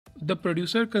The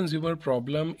producer-consumer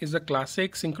problem is a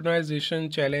classic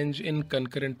synchronization challenge in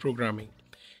concurrent programming.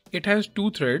 It has two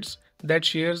threads that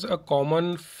shares a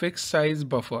common fixed size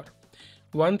buffer.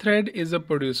 One thread is a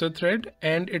producer thread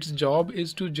and its job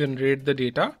is to generate the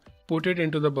data, put it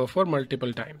into the buffer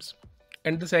multiple times.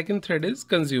 And the second thread is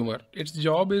consumer. Its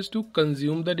job is to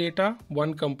consume the data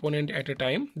one component at a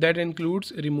time. That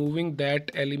includes removing that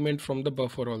element from the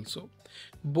buffer also.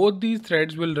 Both these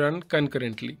threads will run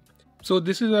concurrently. So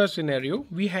this is our scenario.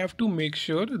 We have to make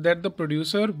sure that the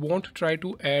producer won't try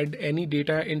to add any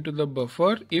data into the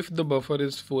buffer if the buffer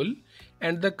is full,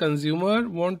 and the consumer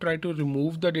won't try to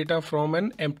remove the data from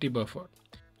an empty buffer.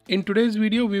 In today's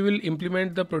video, we will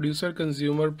implement the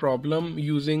producer-consumer problem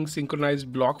using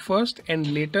synchronized block first, and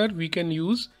later we can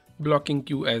use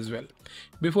BlockingQueue as well.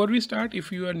 Before we start,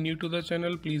 if you are new to the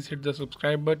channel, please hit the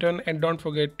subscribe button and don't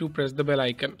forget to press the bell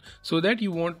icon so that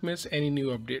you won't miss any new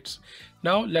updates.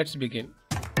 Now let's begin.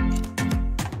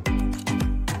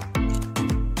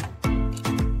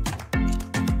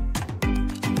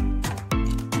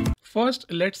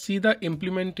 First, let's see the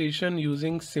implementation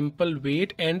using simple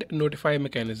wait and notify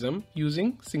mechanism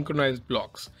using synchronized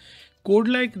blocks. Code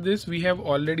like this we have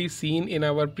already seen in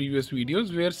our previous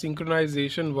videos where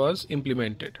synchronization was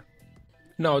implemented.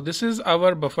 Now this is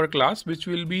our buffer class which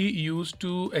will be used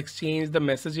to exchange the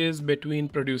messages between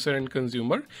producer and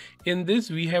consumer. In this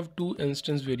we have two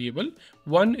instance variable.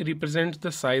 One represents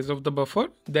the size of the buffer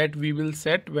that we will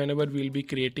set whenever we'll be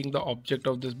creating the object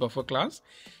of this buffer class.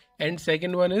 And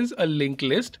second one is a linked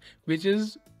list, which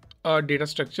is a data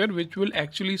structure which will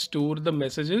actually store the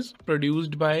messages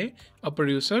produced by a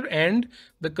producer, and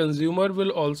the consumer will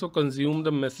also consume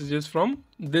the messages from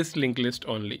this linked list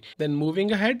only. Then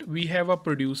moving ahead, we have a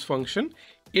produce function.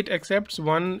 It accepts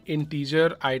one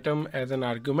integer item as an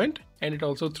argument, and it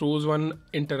also throws one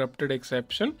interrupted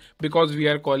exception because we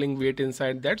are calling wait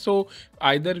inside that. So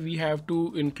either we have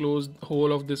to enclose the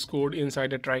whole of this code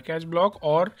inside a try catch block,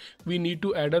 or we need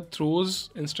to add a throws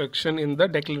instruction in the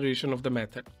declaration of the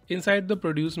method. Inside the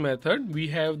produce method, we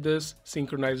have this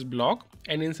synchronized block,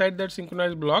 and inside that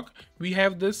synchronized block, we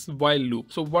have this while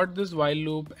loop. So what this while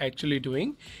loop actually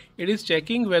doing? It is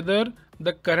checking whether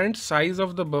the current size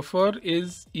of the buffer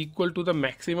is equal to the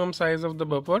maximum size of the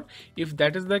buffer. If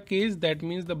that is the case, that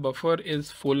means the buffer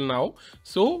is full now.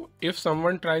 So if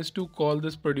someone tries to call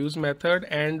this produce method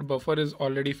and buffer is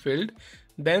already filled,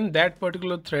 then that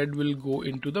particular thread will go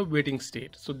into the waiting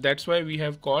state. So that's why we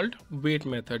have called wait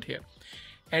method here.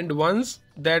 And once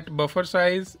that buffer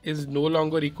size is no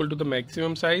longer equal to the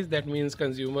maximum size, that means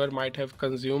consumer might have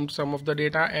consumed some of the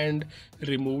data and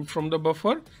removed from the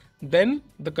buffer, then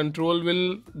the control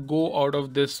will go out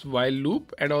of this while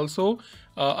loop, and also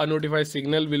a notify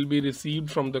signal will be received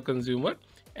from the consumer.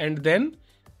 And then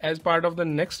as part of the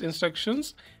next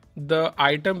instructions, the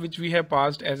item which we have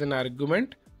passed as an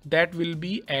argument, that will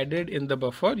be added in the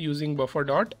buffer using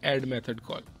buffer.add method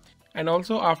call. And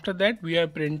also after that, we are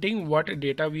printing what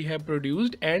data we have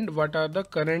produced and what are the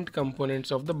current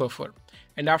components of the buffer.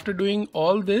 And after doing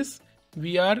all this,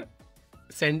 we are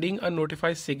sending a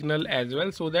notify signal as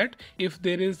well, so that if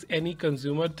there is any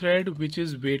consumer thread which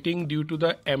is waiting due to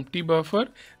the empty buffer,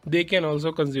 they can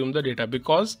also consume the data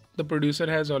because the producer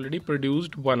has already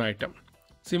produced one item.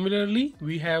 Similarly,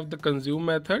 we have the consume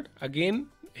method. Again,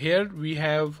 here we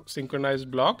have synchronized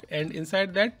block, and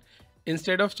inside that,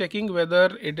 instead of checking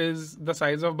whether it is the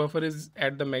size of buffer is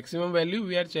at the maximum value,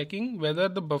 we are checking whether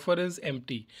the buffer is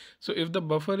empty. So if the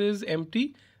buffer is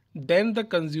empty, then the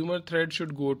consumer thread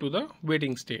should go to the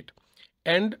waiting state.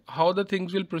 And how the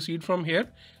things will proceed from here?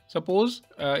 Suppose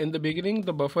in the beginning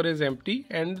the buffer is empty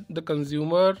and the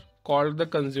consumer called the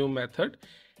consume method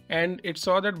and it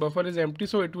saw that buffer is empty,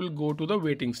 so it will go to the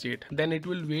waiting state. Then it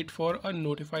will wait for a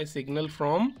notify signal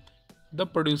from the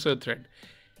producer thread.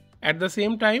 At the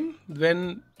same time,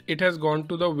 when it has gone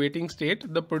to the waiting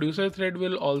state, the producer thread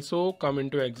will also come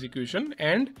into execution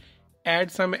and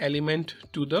add some element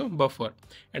to the buffer.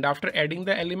 And after adding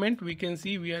the element, we can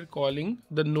see we are calling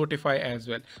the notify as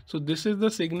well. So this is the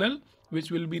signal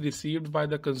which will be received by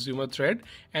the consumer thread,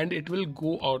 and it will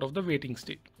go out of the waiting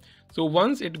state. So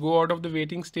once it go out of the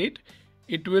waiting state,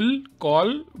 it will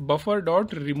call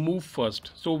buffer.remove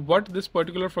first. So what this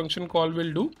particular function call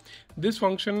will do? This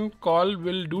function call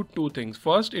will do two things.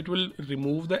 First, it will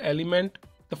remove the element,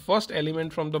 the first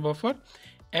element from the buffer,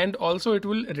 and also it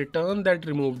will return that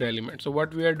removed element. So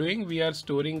what we are doing, we are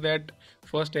storing that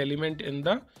first element in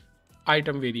the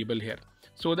item variable here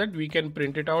so that we can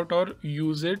print it out or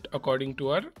use it according to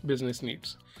our business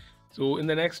needs. So in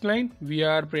the next line, we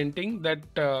are printing that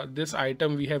this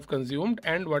item we have consumed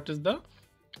and what is the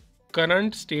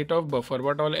current state of buffer,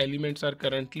 what all elements are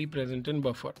currently present in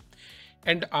buffer.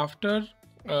 And after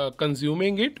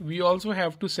consuming it, we also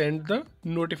have to send the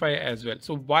notify as well.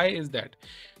 So why is that?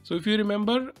 So if you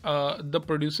remember, the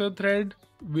producer thread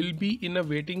will be in a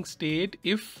waiting state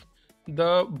if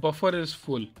the buffer is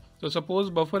full. So suppose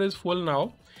buffer is full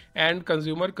now and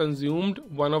consumer consumed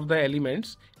one of the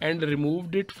elements and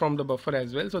removed it from the buffer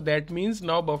as well. So that means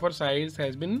now buffer size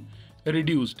has been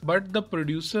reduced, but the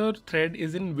producer thread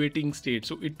is in waiting state.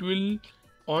 So it will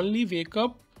only wake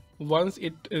up once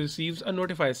it receives a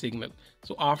notify signal.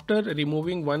 So after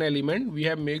removing one element, we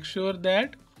have make sure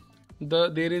that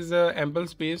there is a ample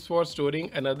space for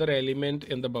storing another element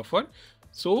in the buffer.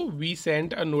 So we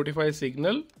sent a notify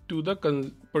signal to the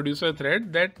producer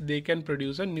thread that they can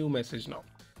produce a new message now.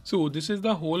 So this is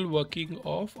the whole working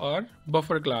of our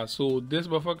buffer class. So this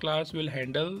buffer class will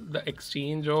handle the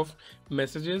exchange of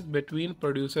messages between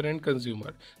producer and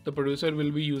consumer. The producer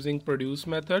will be using produce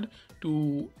method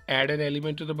to add an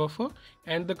element to the buffer,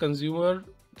 and the consumer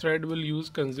thread will use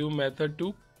consume method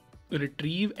to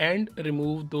retrieve and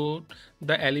remove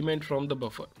the element from the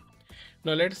buffer.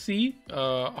 Now let's see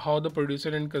how the producer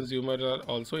and consumer are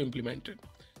also implemented.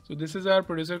 So this is our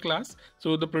producer class.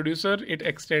 So the producer, it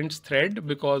extends thread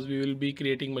because we will be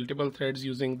creating multiple threads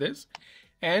using this,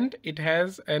 and it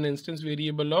has an instance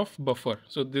variable of buffer.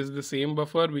 So this is the same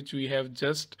buffer which we have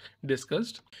just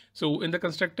discussed. So in the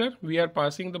constructor, we are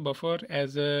passing the buffer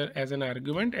as an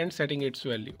argument and setting its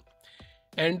value.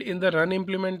 And in the run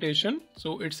implementation,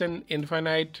 so it's an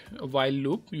infinite while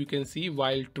loop. You can see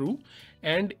while true,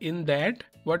 and in that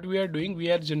what we are doing, we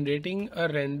are generating a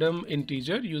random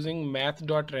integer using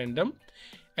math.random,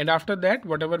 and after that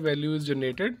whatever value is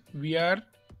generated, we are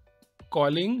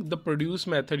calling the produce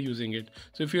method using it.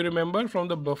 So if you remember from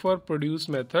the buffer produce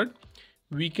method,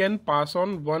 we can pass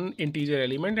on one integer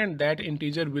element and that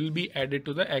integer will be added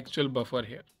to the actual buffer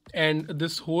here. And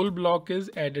this whole block is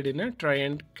added in a try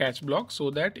and catch block so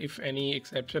that if any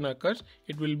exception occurs,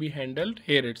 it will be handled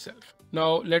here itself.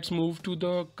 Now let's move to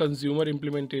the consumer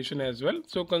implementation as well.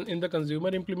 So in the consumer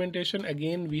implementation,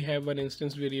 again, we have an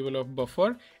instance variable of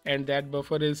buffer, and that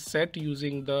buffer is set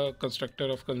using the constructor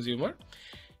of consumer.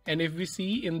 And if we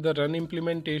see in the run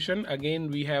implementation, again,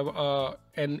 we have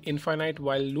an infinite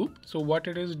while loop. So what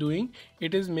it is doing,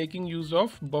 it is making use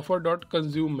of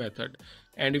buffer.consume method.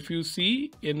 And if you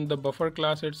see in the buffer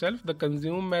class itself, the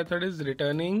consume method is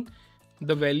returning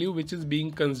the value which is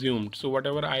being consumed. So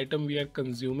whatever item we are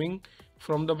consuming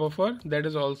from the buffer, that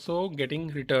is also getting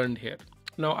returned here.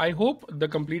 Now I hope the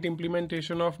complete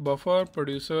implementation of buffer,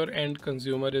 producer and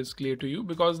consumer is clear to you,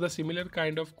 because the similar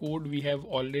kind of code we have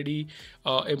already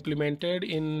implemented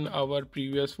in our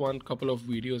previous couple of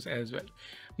videos as well.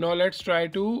 Now let's try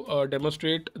to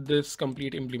demonstrate this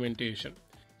complete implementation.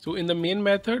 So in the main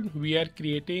method, we are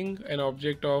creating an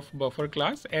object of buffer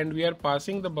class and we are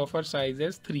passing the buffer size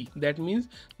as 3. That means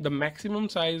the maximum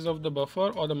size of the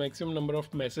buffer or the maximum number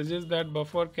of messages that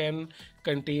buffer can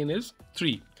contain is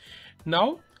 3.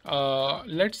 Now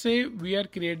let's say we are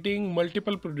creating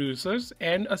multiple producers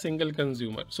and a single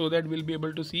consumer, so that we'll be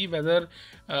able to see whether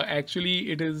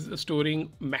actually it is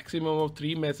storing maximum of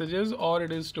 3 messages or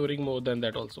it is storing more than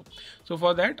that also. So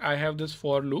for that I have this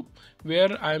for loop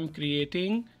where I'm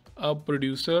creating a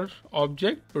producer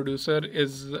object. Producer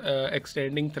is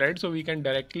extending thread, so we can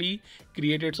directly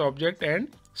create its object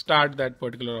and start that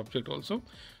particular object also.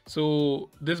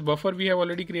 So this buffer we have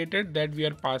already created, that we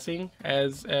are passing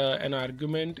as an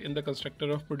argument in the constructor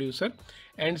of producer,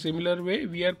 and similar way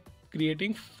we are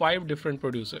creating 5 different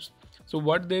producers. So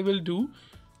what they will do,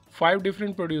 5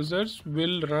 different producers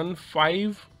will run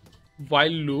 5 while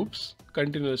loops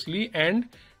continuously and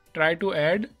try to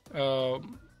add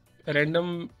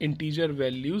random integer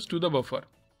values to the buffer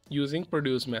using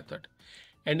produce method.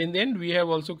 And in the end we have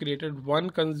also created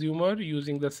one consumer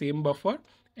using the same buffer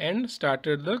and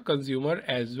started the consumer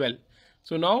as well.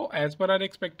 So now as per our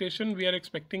expectation, we are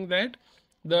expecting that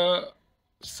the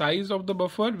size of the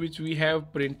buffer which we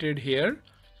have printed here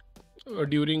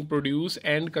during produce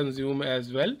and consume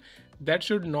as well, that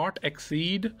should not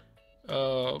exceed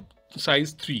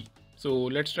size 3. So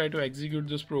let's try to execute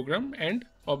this program and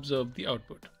observe the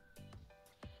output.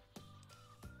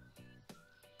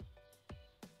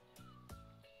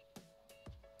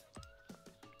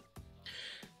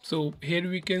 So here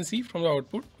we can see from the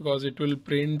output, because it will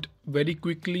print very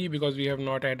quickly because we have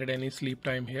not added any sleep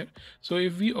time here. So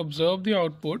if we observe the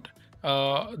output,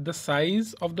 the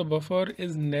size of the buffer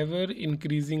is never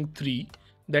increasing 3.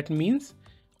 That means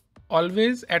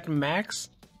always at max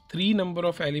 3 number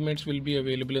of elements will be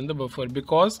available in the buffer,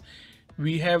 because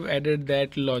we have added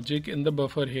that logic in the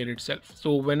buffer here itself.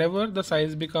 So whenever the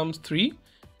size becomes 3,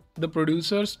 the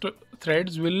producer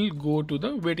threads will go to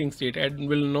the waiting state and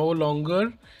will no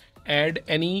longer add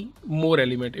any more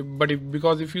element.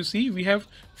 Because if you see, we have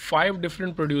 5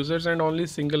 different producers and only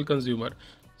single consumer.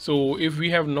 So if we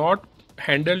have not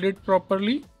handled it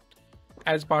properly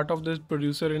as part of this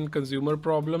producer and consumer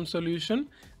problem solution,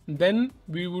 then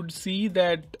we would see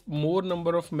that more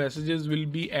number of messages will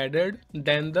be added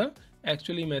than the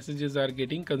actually messages are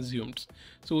getting consumed.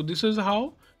 So this is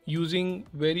how, using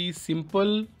very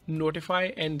simple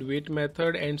notify and wait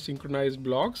method and synchronized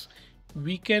blocks,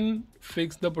 we can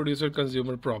fix the producer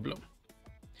consumer problem.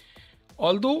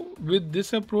 Although with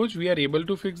this approach we are able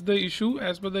to fix the issue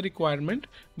as per the requirement,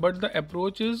 but the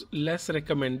approach is less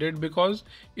recommended because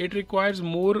it requires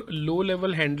more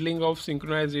low-level handling of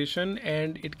synchronization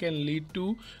and it can lead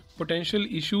to potential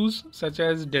issues such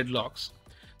as deadlocks.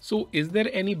 So is there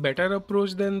any better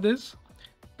approach than this?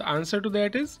 The answer to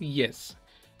that is yes.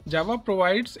 Java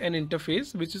provides an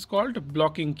interface which is called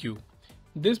BlockingQueue.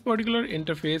 This particular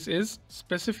interface is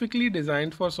specifically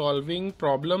designed for solving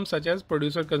problems such as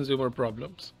producer-consumer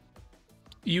problems.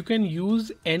 You can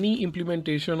use any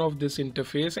implementation of this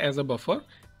interface as a buffer.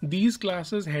 These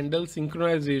classes handle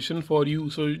synchronization for you,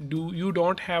 so you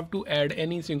don't have to add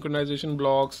any synchronization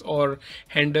blocks or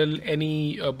handle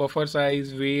any buffer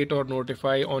size, wait or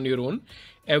notify on your own.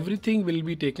 Everything will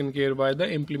be taken care by the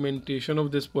implementation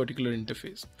of this particular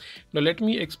interface. Now let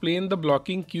me explain the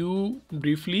blocking queue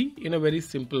briefly in a very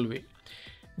simple way.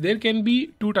 There can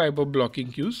be 2 types of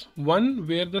blocking queues. One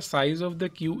where the size of the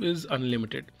queue is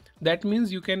unlimited. That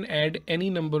means you can add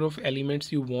any number of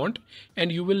elements you want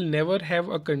and you will never have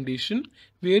a condition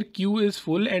where queue is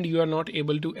full and you are not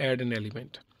able to add an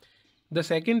element. The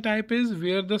second type is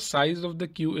where the size of the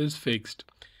queue is fixed.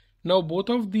 Now both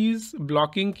of these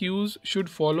blocking queues should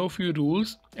follow few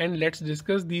rules, and let's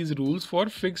discuss these rules for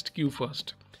fixed queue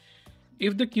first.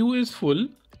 If the queue is full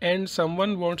and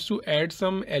someone wants to add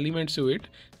some elements to it,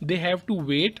 they have to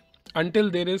wait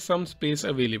until there is some space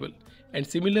available. And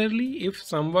similarly, if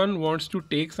someone wants to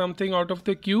take something out of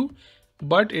the queue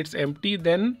but it's empty,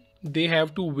 then they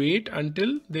have to wait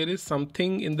until there is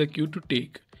something in the queue to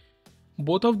take.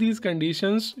 Both of these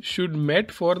conditions should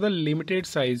met for the limited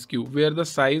size queue where the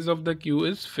size of the queue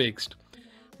is fixed.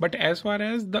 But as far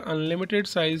as the unlimited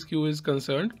size queue is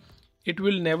concerned, it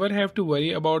will never have to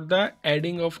worry about the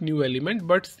adding of new element,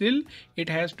 but still it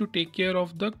has to take care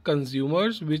of the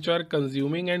consumers which are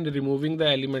consuming and removing the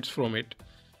elements from it.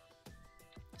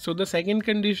 So the second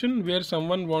condition where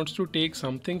someone wants to take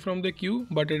something from the queue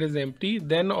but it is empty,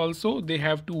 then also they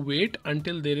have to wait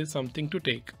until there is something to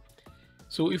take.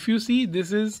 So if you see,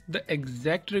 this is the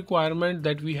exact requirement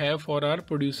that we have for our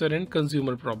producer and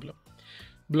consumer problem.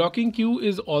 Blocking queue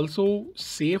is also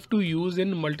safe to use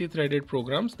in multi-threaded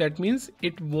programs. That means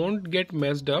it won't get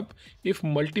messed up if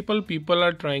multiple people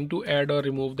are trying to add or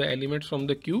remove the elements from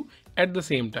the queue at the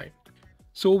same time.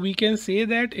 So we can say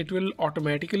that it will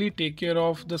automatically take care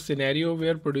of the scenario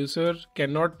where producer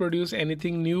cannot produce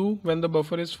anything new when the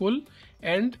buffer is full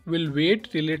and will wait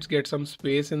till it gets some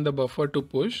space in the buffer to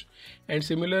push. And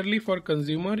similarly for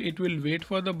consumer, it will wait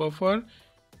for the buffer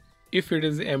if it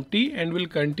is empty and will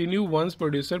continue once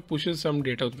producer pushes some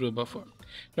data through the buffer.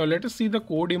 Now let us see the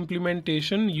code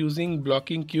implementation using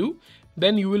blocking queue.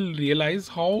 Then you will realize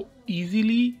how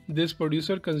easily this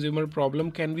producer consumer problem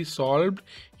can be solved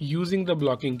using the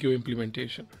blocking queue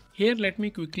implementation. Here let me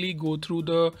quickly go through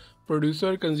the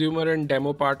producer consumer and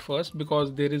demo part first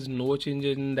because there is no change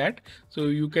in that, so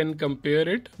you can compare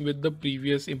it with the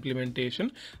previous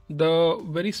implementation. The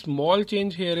very small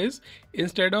change here is,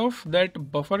 instead of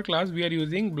that buffer class, we are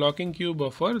using blocking queue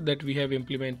buffer that we have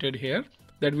implemented here,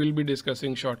 that we'll be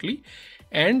discussing shortly,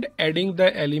 and adding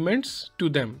the elements to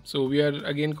them. So we are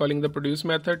again calling the produce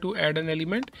method to add an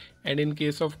element, and in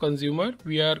case of consumer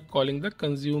we are calling the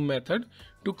consume method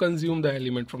to consume the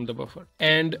element from the buffer.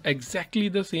 And exactly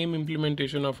the same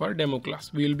implementation of our demo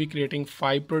class. We will be creating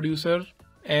 5 producer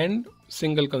and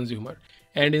single consumer.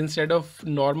 And instead of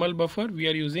normal buffer, we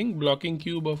are using blocking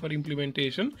queue buffer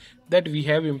implementation that we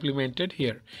have implemented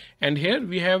here. And here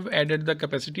we have added the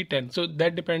capacity 10. So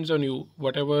that depends on you.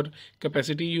 Whatever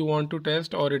capacity you want to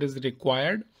test or it is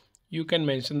required, you can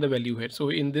mention the value here. So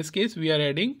in this case, we are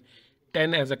adding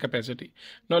 10 as a capacity.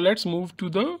 Now let's move to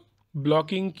the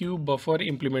blocking queue buffer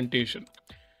implementation.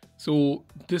 So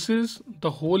this is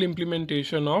the whole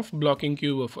implementation of blocking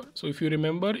queue buffer. So if you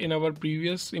remember, in our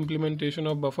previous implementation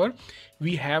of buffer,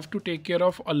 we have to take care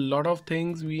of a lot of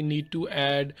things. We need to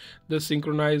add the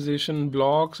synchronization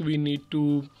blocks. We need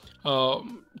to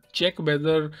check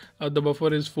whether the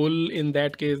buffer is full. In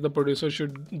that case, the producer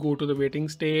should go to the waiting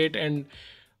state, and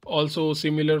Also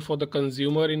similar for the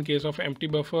consumer in case of empty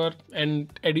buffer,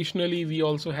 and additionally we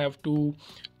also have to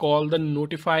call the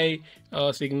notify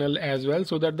signal as well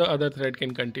so that the other thread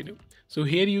can continue. So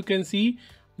here you can see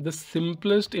the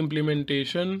simplest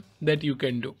implementation that you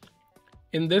can do.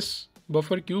 In this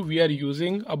buffer queue we are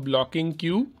using a blocking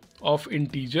queue of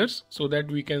integers so that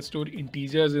we can store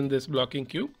integers in this blocking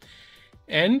queue,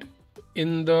 and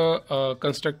in the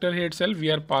constructor here itself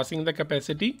we are passing the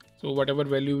capacity. So whatever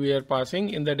value we are passing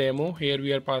in the demo, here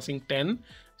we are passing 10.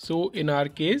 So in our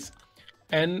case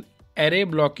an array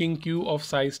blocking queue of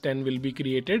size 10 will be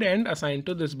created and assigned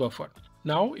to this buffer.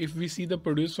 Now if we see the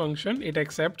produce function, it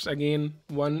accepts again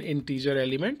one integer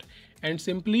element, and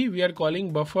simply we are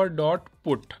calling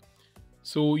buffer.put.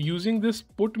 So using this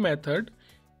put method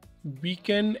we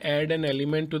can add an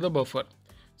element to the buffer.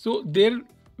 So there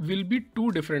will be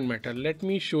two different methods. Let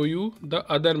me show you the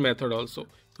other method also.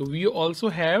 So we also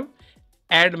have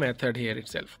add method here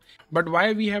itself, but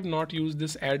why we have not used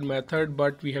this add method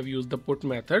but we have used the put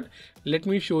method, let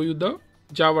me show you the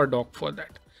Java doc for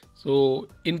that. So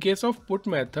in case of put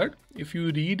method, if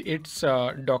you read its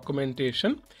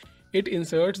documentation, it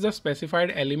inserts the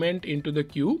specified element into the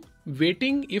queue,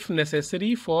 waiting if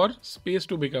necessary for space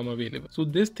to become available. So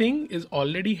this thing is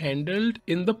already handled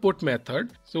in the put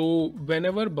method. So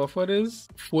whenever buffer is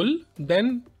full,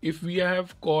 then if we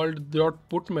have called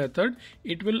 .put method,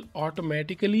 it will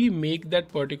automatically make that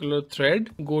particular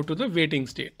thread go to the waiting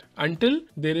state until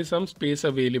there is some space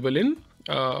available in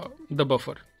the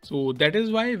buffer. So that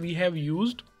is why we have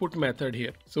used put method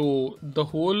here. So the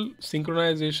whole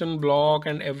synchronization block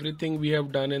and everything we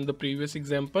have done in the previous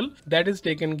example, that is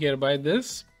taken care by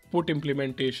this put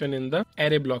implementation in the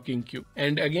array blocking queue.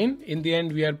 And again, in the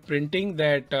end, we are printing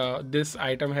that this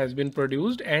item has been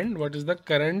produced and what is the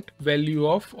current value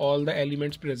of all the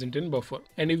elements present in buffer.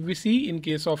 And if we see in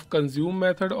case of consume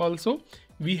method also,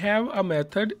 we have a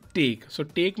method take. So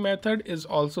take method is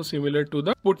also similar to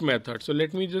the put method. So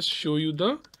let me just show you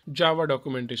the Java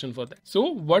documentation for that. So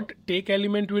what take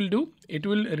element will do, it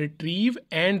will retrieve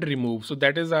and remove. So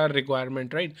that is our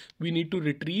requirement, right? We need to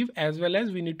retrieve as well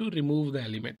as we need to remove the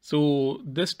element. So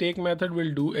this take method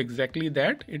will do exactly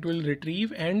that. It will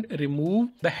retrieve and remove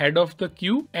the head of the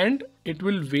queue, and it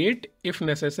will wait if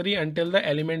necessary until the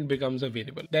element becomes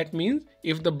available. That means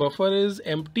if the buffer is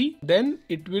empty, then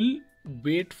it will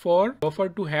wait for buffer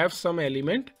to have some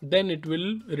element, then it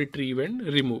will retrieve and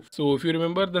remove. So if you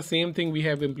remember, the same thing we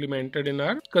have implemented in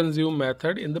our consume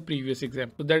method in the previous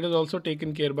example. So that is also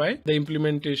taken care by the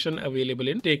implementation available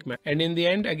in take method. And in the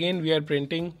end, again, we are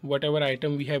printing whatever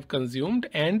item we have consumed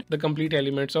and the complete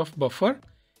elements of buffer,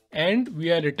 and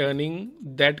we are returning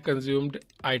that consumed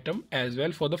item as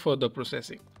well for the further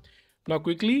processing. Now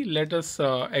quickly let us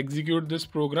execute this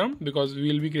program, because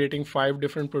we will be creating 5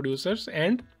 different producers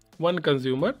and one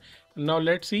consumer. Now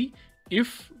let's see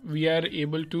if we are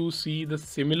able to see the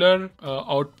similar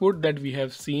output that we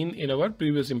have seen in our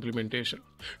previous implementation.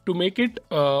 To make it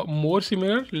more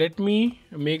similar, let me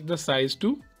make the size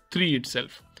to 3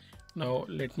 itself. Now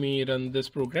let me run this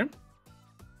program.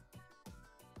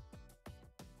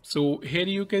 So here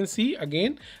you can see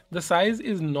again the size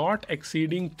is not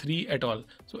exceeding 3 at all.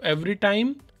 So every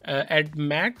time at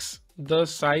max the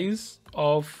size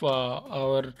of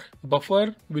our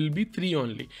buffer will be 3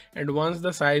 only, and once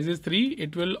the size is 3,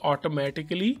 it will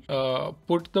automatically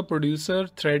put the producer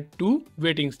thread to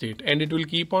waiting state, and it will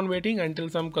keep on waiting until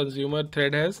some consumer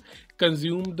thread has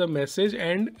consumed the message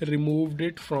and removed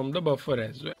it from the buffer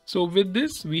as well. So with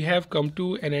this we have come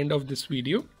to an end of this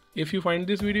video. If you find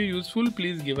this video useful,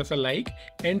 please give us a like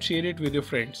and share it with your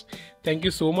friends. Thank you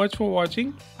so much for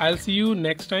watching. I'll see you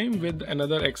next time with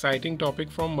another exciting topic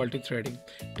from multithreading.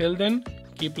 Till then,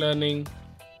 keep learning.